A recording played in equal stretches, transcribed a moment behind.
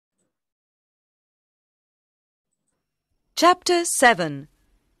Chapter 7.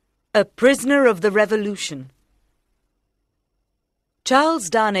 A Prisoner of the Revolution. Charles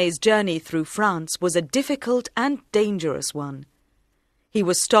Darnay's journey through France was a difficult and dangerous one. He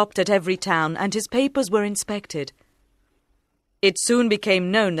was stopped at every town and his papers were inspected. It soon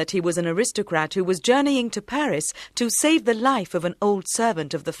became known that he was an aristocrat who was journeying to Paris to save the life of an old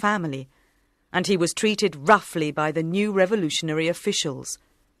servant of the family, and he was treated roughly by the new revolutionary officials.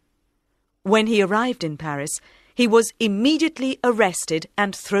 When he arrived in Paris, he was immediately arrested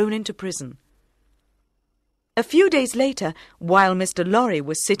and thrown into prison. A few days later, while Mr. Lorry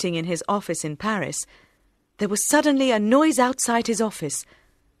was sitting in his office in Paris, there was suddenly a noise outside his office.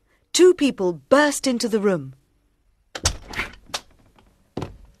 Two people burst into the room.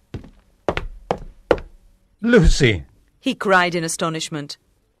 Lucy! He cried in astonishment.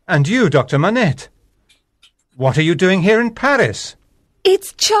 And you, Dr. Manette? What are you doing here in Paris?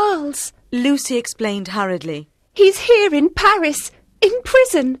 It's Charles, Lucy explained hurriedly. He's here in Paris, in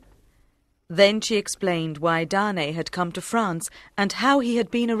prison. Then she explained why Darnay had come to France and how he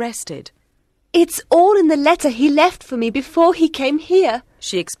had been arrested. It's all in the letter he left for me before he came here,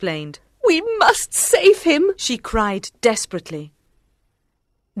 she explained. We must save him, she cried desperately.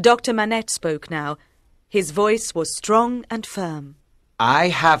 Dr. Manette spoke now. His voice was strong and firm. I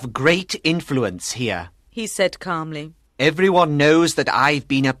have great influence here, he said calmly. Everyone knows that I've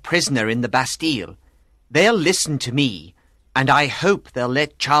been a prisoner in the Bastille. They'll listen to me, and I hope they'll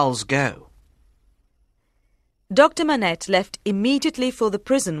let Charles go. Dr. Manette left immediately for the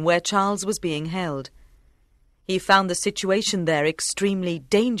prison where Charles was being held. He found the situation there extremely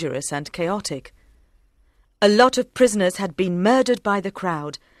dangerous and chaotic. A lot of prisoners had been murdered by the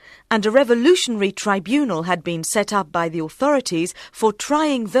crowd, and a revolutionary tribunal had been set up by the authorities for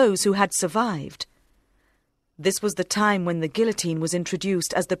trying those who had survived. This was the time when the guillotine was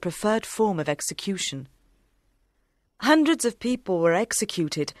introduced as the preferred form of execution. Hundreds of people were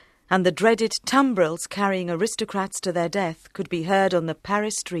executed, and the dreaded tumbrils carrying aristocrats to their death could be heard on the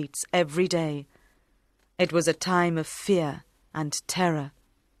Paris streets every day. It was a time of fear and terror.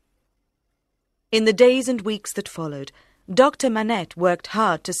 In the days and weeks that followed, Dr. Manette worked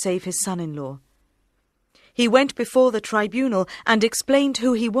hard to save his son-in-law. He went before the tribunal and explained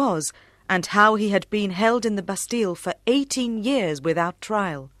who he was and how he had been held in the Bastille for 18 years without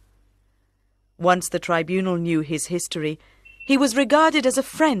trial. Once the tribunal knew his history, he was regarded as a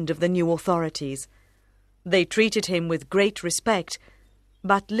friend of the new authorities. They treated him with great respect,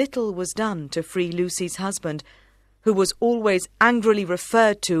 but little was done to free Lucy's husband, who was always angrily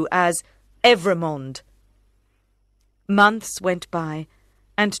referred to as Evrémonde. Months went by,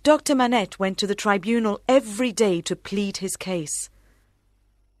 and Dr. Manette went to the tribunal every day to plead his case.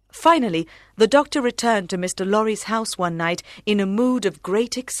 Finally, the doctor returned to Mr. Lorry's house one night in a mood of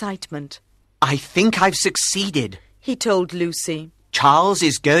great excitement. I think I've succeeded, he told Lucy. Charles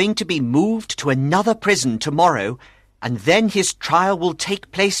is going to be moved to another prison tomorrow, and then his trial will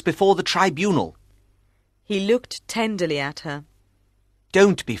take place before the tribunal. He looked tenderly at her.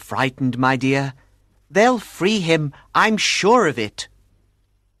 Don't be frightened, my dear. They'll free him, I'm sure of it.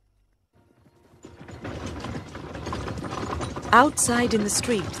 Outside in the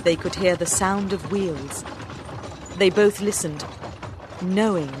street, they could hear the sound of wheels. They both listened,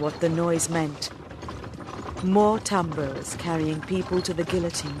 knowing what the noise meant. More tumbrils carrying people to the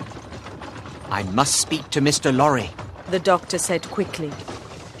guillotine. I must speak to Mr. Lorry, the doctor said quickly.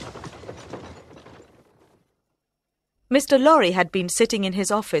 Mr. Lorry had been sitting in his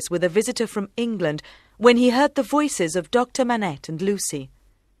office with a visitor from England when he heard the voices of Dr. Manette and Lucy.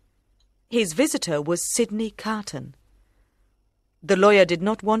 His visitor was Sidney Carton. The lawyer did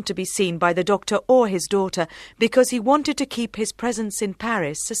not want to be seen by the doctor or his daughter because he wanted to keep his presence in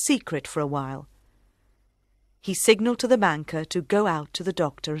Paris a secret for a while. He signalled to the banker to go out to the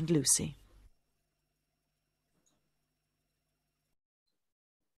doctor and Lucy.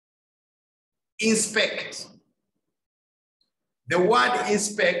 Inspect. The word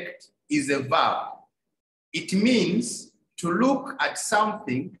inspect is a verb. It means to look at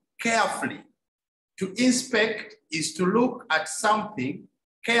something carefully. To inspect is to look at something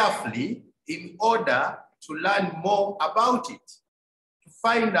carefully in order to learn more about it, to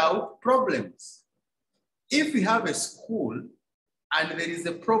find out problems. If we have a school and there is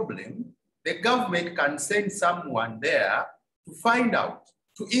a problem, the government can send someone there to find out,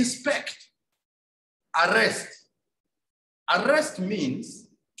 to inspect. Arrest. Arrest means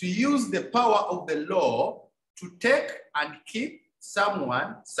to use the power of the law to take and keep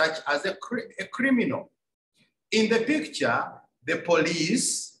someone such as a criminal. In the picture, the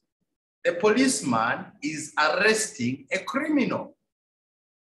policeman is arresting a criminal.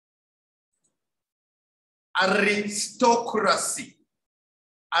 Aristocracy.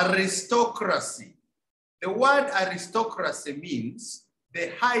 Aristocracy. The word aristocracy means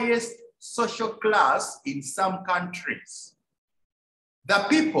the highest social class in some countries. The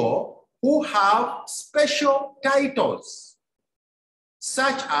people who have special titles,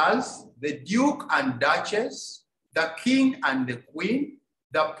 such as the Duke and Duchess, the King and the Queen,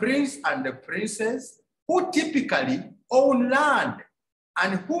 the Prince and the Princess, who typically own land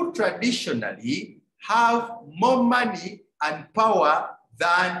and who traditionally have more money and power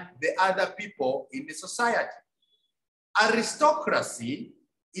than the other people in the society. Aristocracy,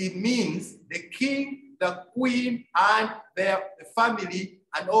 it means the king, the queen, and their family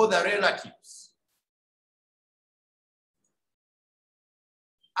and all the relatives.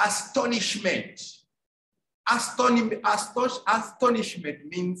 Astonishment. Astonishment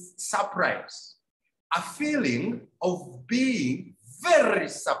means surprise, a feeling of being very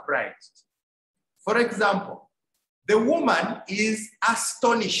surprised. For example, the woman is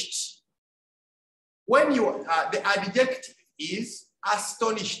astonished. When you the adjective is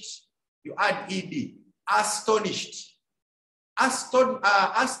astonished, you add ed, astonished.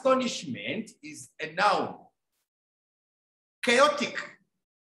 Astonishment is a noun. Chaotic.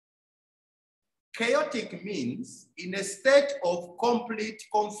 Chaotic means in a state of complete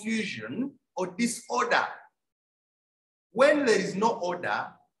confusion or disorder. When there is no order,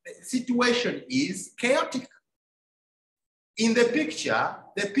 the situation is chaotic. In the picture,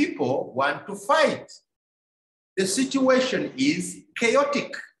 the people want to fight. The situation is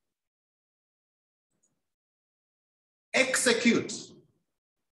chaotic. Execute.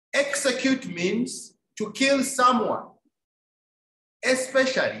 Execute means to kill someone,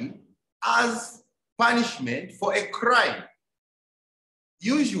 especially as punishment for a crime.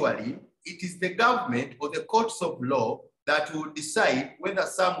 Usually, it is the government or the courts of law that will decide whether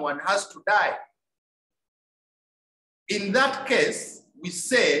someone has to die. In that case, we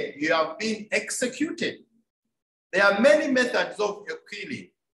say you have been executed. There are many methods of killing.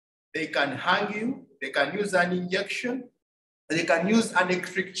 They can hang you, they can use an injection, they can use an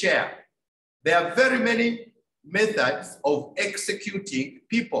electric chair. There are very many methods of executing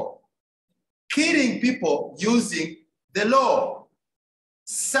people. Killing people using the law.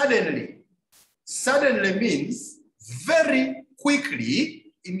 Suddenly. Suddenly means very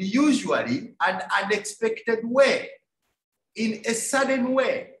quickly, in usually an unexpected way, in a sudden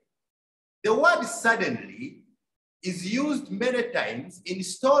way. The word suddenly is used many times in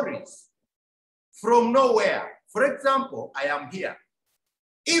stories from nowhere. For example, I am here.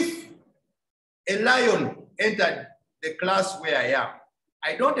 If a lion entered the class where I am,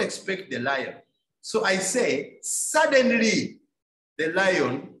 I don't expect the lion. So I say, suddenly the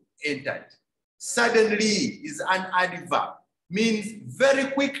lion entered. Suddenly is an adverb, means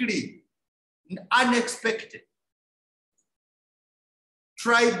very quickly, unexpected.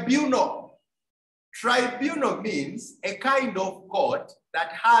 Tribunal. Tribunal means a kind of court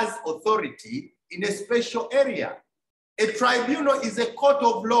that has authority in a special area. A tribunal is a court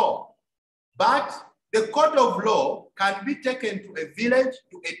of law, but the court of law can be taken to a village,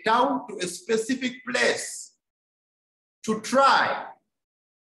 to a town, to a specific place to try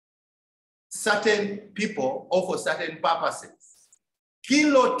certain people or for certain purposes.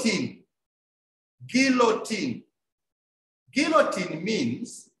 Guillotine. Guillotine. Guillotine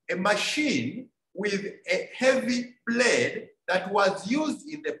means a machine with a heavy blade that was used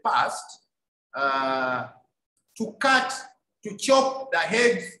in the past to cut, to chop the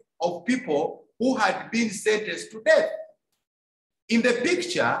heads of people who had been sentenced to death. In the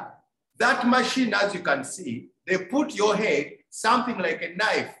picture, that machine, as you can see, they put your head, something like a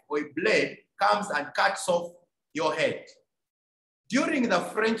knife or a blade comes and cuts off your head. During the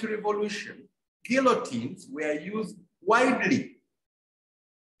French Revolution, guillotines were used widely.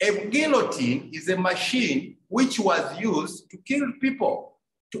 A guillotine is a machine which was used to kill people,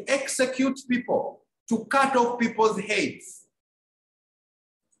 to execute people, to cut off people's heads.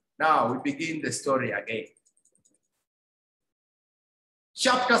 Now we begin the story again.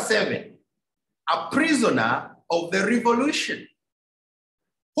 Chapter 7, a prisoner of the revolution.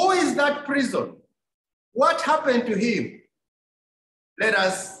 Who is that prison? What happened to him? Let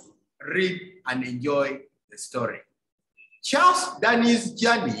us read and enjoy the story. Charles Danny's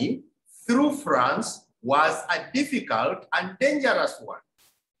journey through France was a difficult and dangerous one.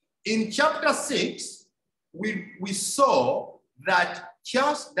 In chapter 6, we saw that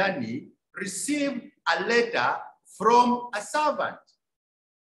Charles Danny received a letter from a servant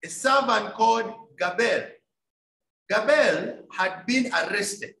called Gabel. Gabel had been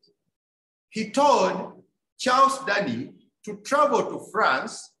arrested. He told Charles Danny to travel to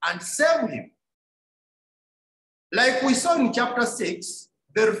France and save him. Like we saw in chapter 6,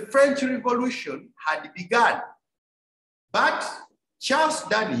 the French Revolution had begun. But Charles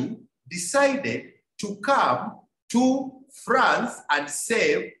Danny decided to come to France and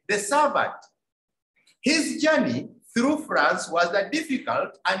save the servant. His journey through France was a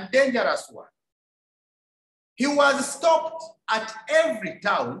difficult and dangerous one. He was stopped at every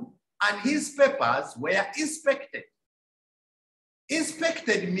town and his papers were inspected.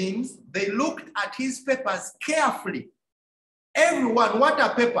 Inspected means they looked at his papers carefully. Everyone, what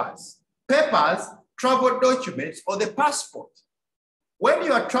are papers? Papers, travel documents, or the passport. When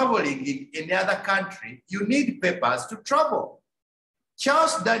you are traveling in any other country, you need papers to travel.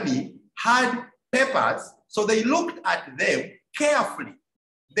 Charles Danny had papers, so they looked at them carefully.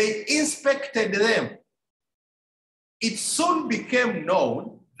 They inspected them. It soon became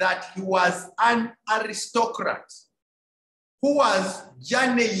known that he was an aristocrat who was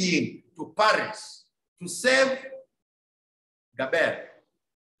journeying to Paris to save Gabelle.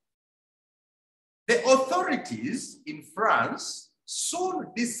 The authorities in France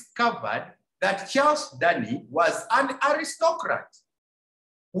soon discovered that Charles Danny was an aristocrat.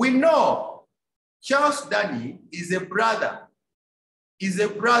 We know Charles Danny is a brother. Is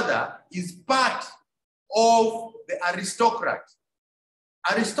part of the aristocrat.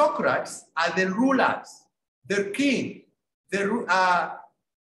 Aristocrats are the rulers, the king, the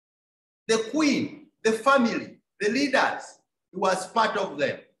queen, the family, the leaders. He was part of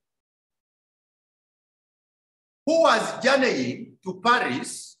them. Who was journeying to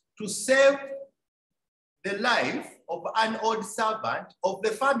Paris to save the life of an old servant of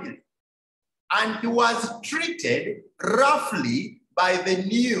the family. And he was treated roughly by the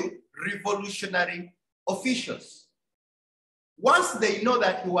new revolutionary officials. Once they know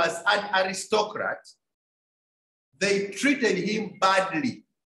that he was an aristocrat, they treated him badly.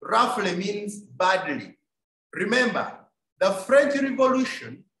 Roughly means badly. Remember, the French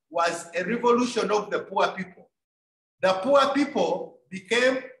Revolution was a revolution of the poor people. The poor people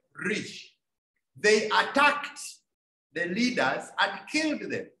became rich. They attacked the leaders and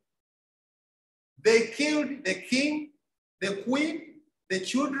killed them. They killed the king, the queen, the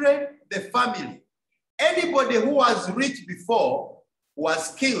children, the family. Anybody who was rich before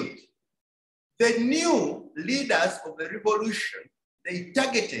was killed. The new leaders of the revolution, they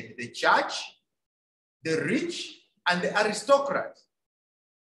targeted the church, the rich, and the aristocrats.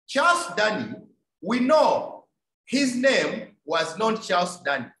 Charles Danny, we know his name was not Charles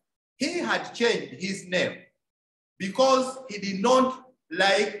Danny. He had changed his name because he did not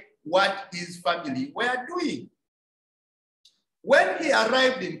like what his family were doing. When he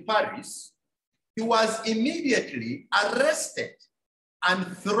arrived in Paris, he was immediately arrested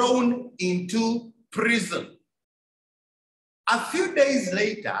and thrown into prison. A few days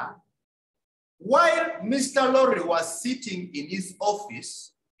later, while Mr. Lorry was sitting in his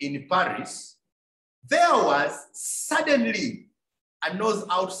office in Paris, there was suddenly a noise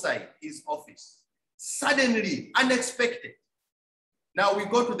outside his office. Suddenly, unexpected. Now we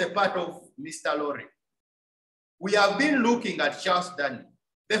go to the part of Mr. Lorry. We have been looking at Charles Danny.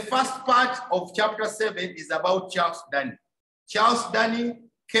 The first part of chapter 7 is about Charles Danny. Charles Danny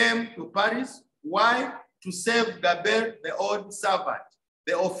came to Paris. Why? To save Gabelle, the old servant.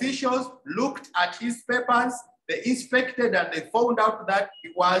 The officials looked at his papers, they inspected, and they found out that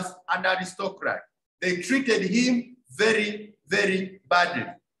he was an aristocrat. They treated him very, very badly.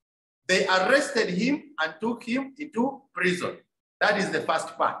 They arrested him and took him into prison. That is the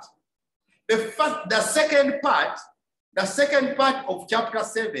first part. The second part of chapter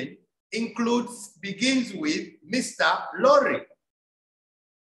 7 begins with Mr. Lorry.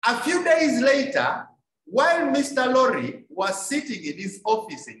 A few days later, while Mr. Lorry was sitting in his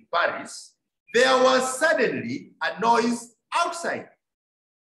office in Paris, there was suddenly a noise outside.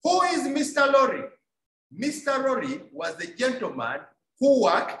 Who is Mr. Lorry? Mr. Lorry was the gentleman who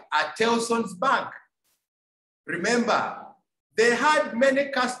worked at Tellson's Bank. Remember, they had many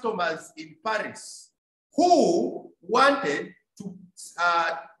customers in Paris who wanted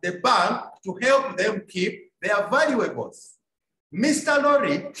the bank to help them keep their valuables. Mr.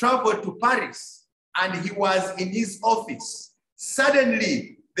 Lorry traveled to Paris and he was in his office.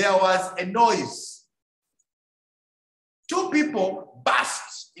 Suddenly, there was a noise. Two people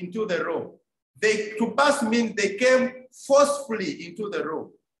burst into the room. To burst means they came forcefully into the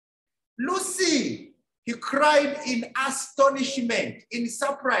room. Lucy, he cried in astonishment, in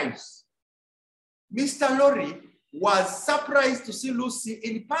surprise. Mr. Lorry was surprised to see Lucy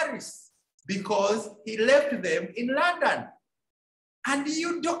in Paris because he left them in London. And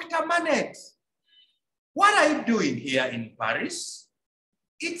you, Dr. Manette, what are you doing here in Paris?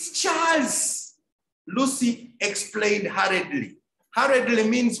 It's Charles. Lucy explained hurriedly. Hurriedly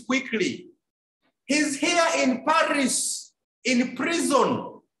means quickly. He's here in Paris, in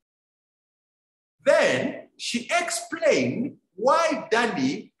prison. Then she explained why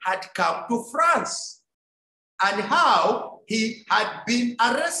Danny had come to France and how he had been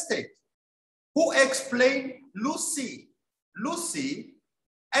arrested. Who explained? Lucy. Lucy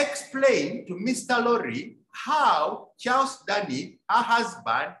explained to Mr. Lorry how Charles Danny, her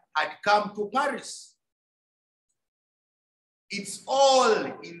husband, had come to Paris. It's all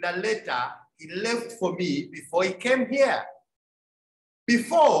in the letter he left for me before he came here.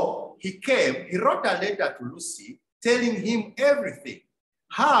 Before he came, he wrote a letter to Lucy telling him everything,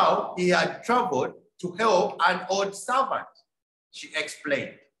 how he had traveled to help an old servant. She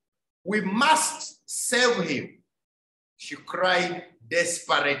explained, "We must save him," she cried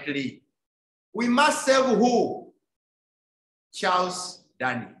desperately. "We must save who?" Charles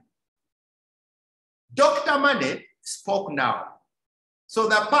Danny. Dr. Manet spoke now. So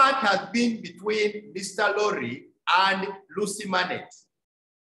the part has been between Mr. Lorry and Lucy Manet.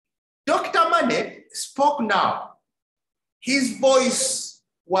 Dr. Manet spoke now. His voice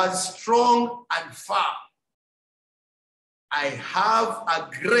was strong and firm. "I have a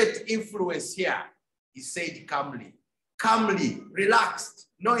great influence here," he said calmly. Calmly, relaxed,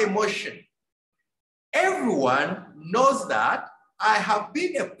 no emotion. "Everyone knows that I have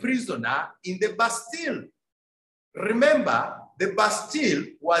been a prisoner in the Bastille." Remember, the Bastille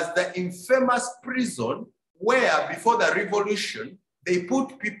was the infamous prison where, before the revolution, they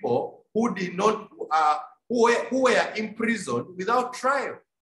put people who did not, who were imprisoned without trial.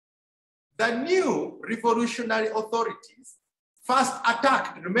 The new revolutionary authorities first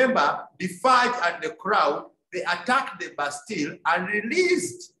attacked, remember, Defarge and the crowd, they attacked the Bastille and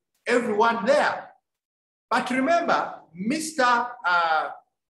released everyone there. But remember,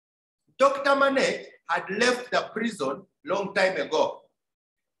 Dr. Manet had left the prison long time ago.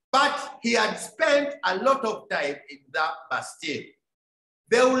 But he had spent a lot of time in the Bastille.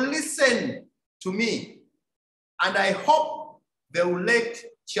 They will listen to me, and I hope they will let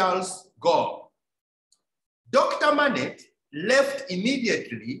Charles go. Dr. Manet left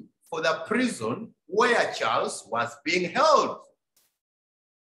immediately for the prison where Charles was being held.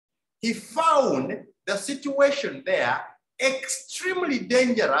 He found the situation there extremely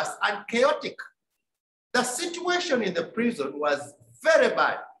dangerous and chaotic. The situation in the prison was very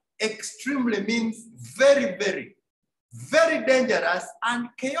bad. Extremely means very, very, very dangerous and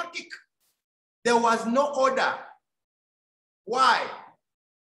chaotic. There was no order. Why?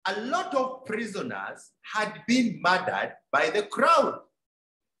 A lot of prisoners had been murdered by the crowd.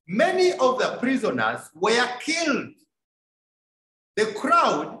 Many of the prisoners were killed. The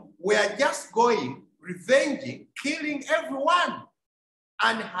crowd were just going, revenging, killing everyone,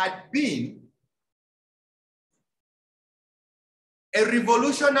 and had been a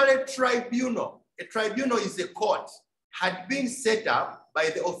revolutionary tribunal. A tribunal is a court, had been set up by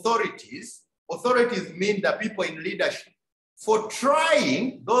the authorities. Authorities mean the people in leadership, for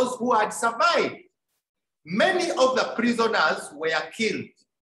trying those who had survived. Many of the prisoners were killed,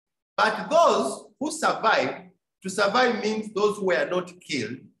 but those who survived, to survive means those who were not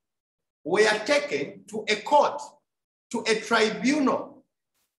killed, were taken to a court, to a tribunal.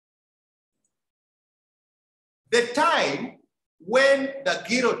 The time when the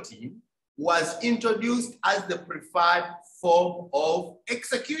guillotine was introduced as the preferred form of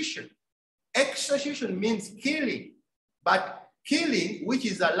execution. Execution means killing, but killing which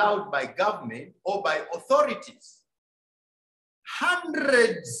is allowed by government or by authorities.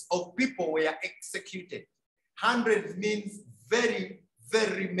 Hundreds of people were executed. Hundreds means very,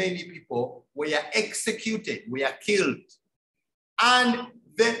 very many people were executed, were killed. And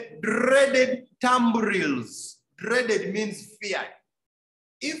the dreaded tambourines, dreaded means feared.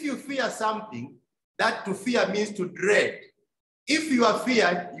 If you fear something, that to fear means to dread. If you are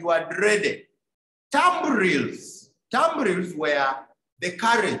feared, you are dreaded. Tambourines were the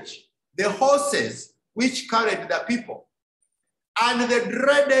carriage, the horses which carried the people. And the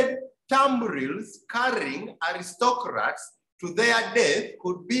dreaded tambourines carrying aristocrats to their death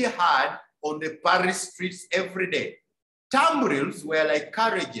could be heard on the Paris streets every day. Tambourines were like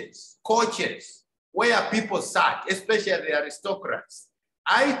carriages, coaches, where people sat, especially the aristocrats.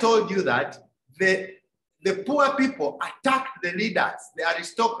 I told you that the poor people attacked the leaders, the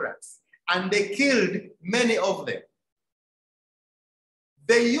aristocrats, and they killed many of them.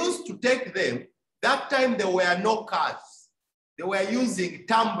 They used to take them, that time there were no cars. They were using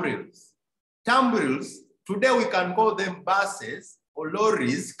tambourines. Tambourines, today we can call them buses or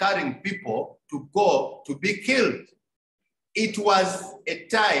lorries carrying people to go to be killed. It was a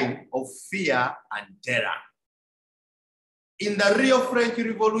time of fear and terror. In the real French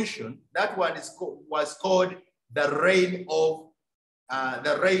Revolution, that one was called the reign of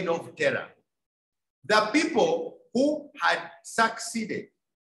terror. The people who had succeeded,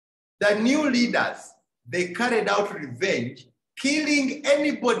 the new leaders, they carried out revenge, killing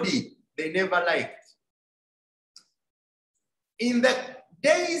anybody they never liked. In the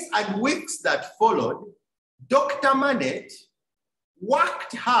days and weeks that followed, Dr. Manet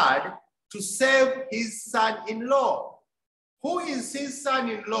worked hard to save his son-in-law. Who is his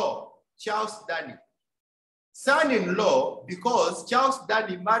son-in-law? Charles Danny. Son-in-law because Charles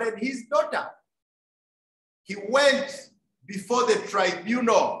Danny married his daughter. He went before the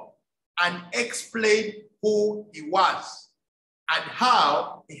tribunal and explained who he was and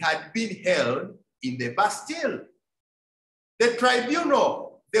how he had been held in the Bastille. The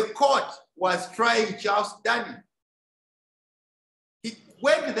tribunal, the court, was trying Charles Danny. He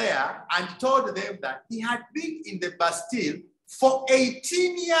went there and told them that he had been in the Bastille for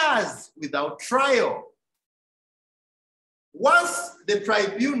 18 years without trial. Once the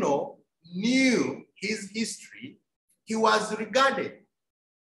tribunal knew his history, he was regarded.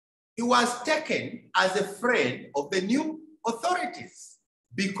 He was taken as a friend of the new authorities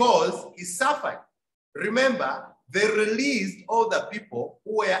because he suffered. Remember, they released all the people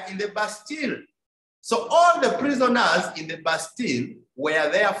who were in the Bastille. So all the prisoners in the Bastille were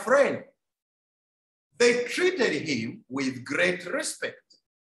their friend. They treated him with great respect.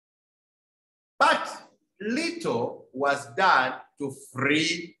 But little was done to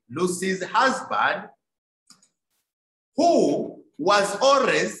free Lucy's husband, who was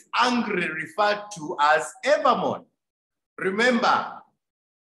always angrily referred to as Evermond. Remember,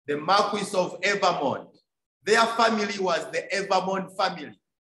 the Marquis of Evermond, their family was the Evermond family.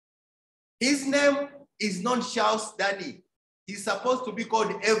 His name is not Charles Danny. He's supposed to be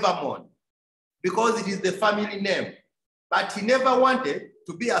called Evermond because it is the family name, but he never wanted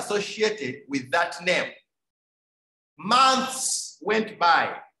to be associated with that name. Months went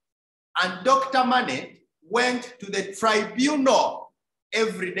by, and Dr. Manet went to the tribunal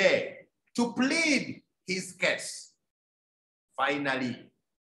every day to plead his case. Finally,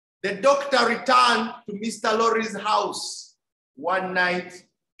 the doctor returned to Mr. Lorry's house one night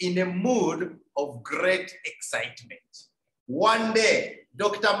in a mood of great excitement. One day,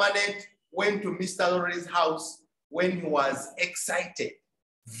 Dr. Manet went to Mr. Lorry's house when he was excited,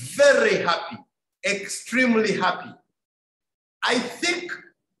 very happy, extremely happy. I think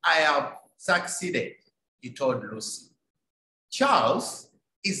I have succeeded, he told Lucy. Charles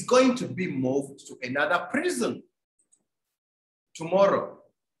is going to be moved to another prison tomorrow,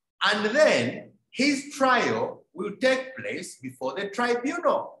 and then his trial will take place before the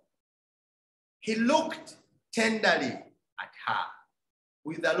tribunal. He looked tenderly at her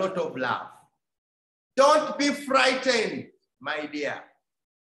with a lot of love. Don't be frightened, my dear.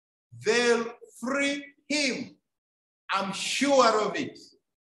 They'll free him. I'm sure of it.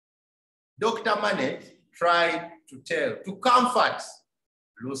 Dr. Manet tried to comfort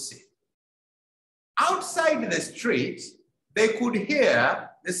Lucy. Outside the street, they could hear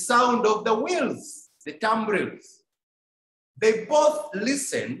the sound of the wheels, the tambourines. They both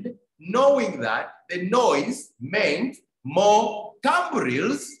listened, knowing that the noise meant more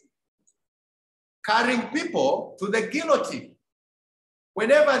tambourines carrying people to the guillotine.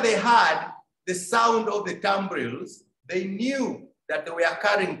 Whenever they heard the sound of the tambourines, they knew that they were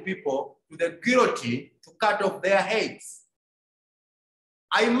carrying people to the guillotine to cut off their heads.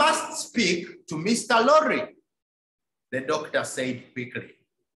 I must speak to Mr. Lorry, the doctor said quickly.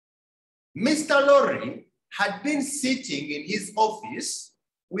 Mr. Lorry had been sitting in his office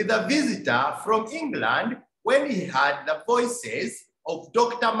with a visitor from England when he heard the voices of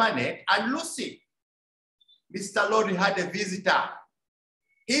Dr. Manet and Lucy. Mr. Lorry had a visitor.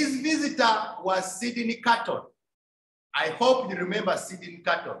 His visitor was Sidney Carton. I hope you remember Sidney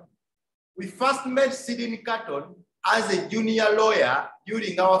Carton. We first met Sidney Carton as a junior lawyer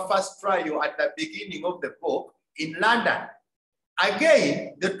during our first trial at the beginning of the book in London.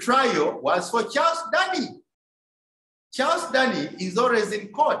 Again, the trial was for Charles Danny. Charles Danny is always in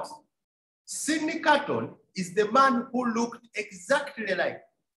court. Sidney Carton is the man who looked exactly like.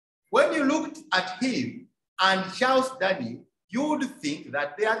 When you looked at him and Charles Danny, you would think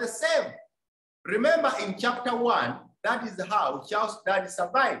that they are the same. Remember in chapter 1, that is how Charles Danny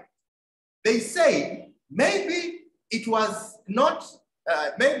survived. They say maybe it was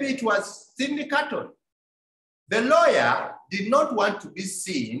Sidney Carton. The lawyer did not want to be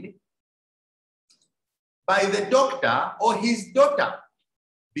seen by the doctor or his daughter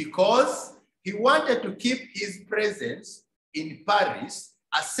because he wanted to keep his presence in Paris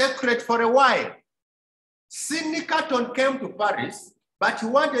a secret for a while. Sidney Carton came to Paris, but he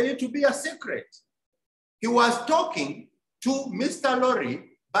wanted it to be a secret. He was talking to Mr.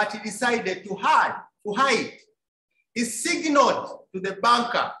 Lorry, but he decided to hide. He signaled to the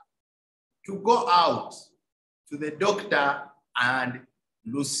banker to go out to the doctor and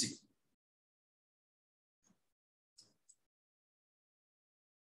Lucy.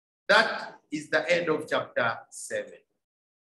 That is the end of chapter 7.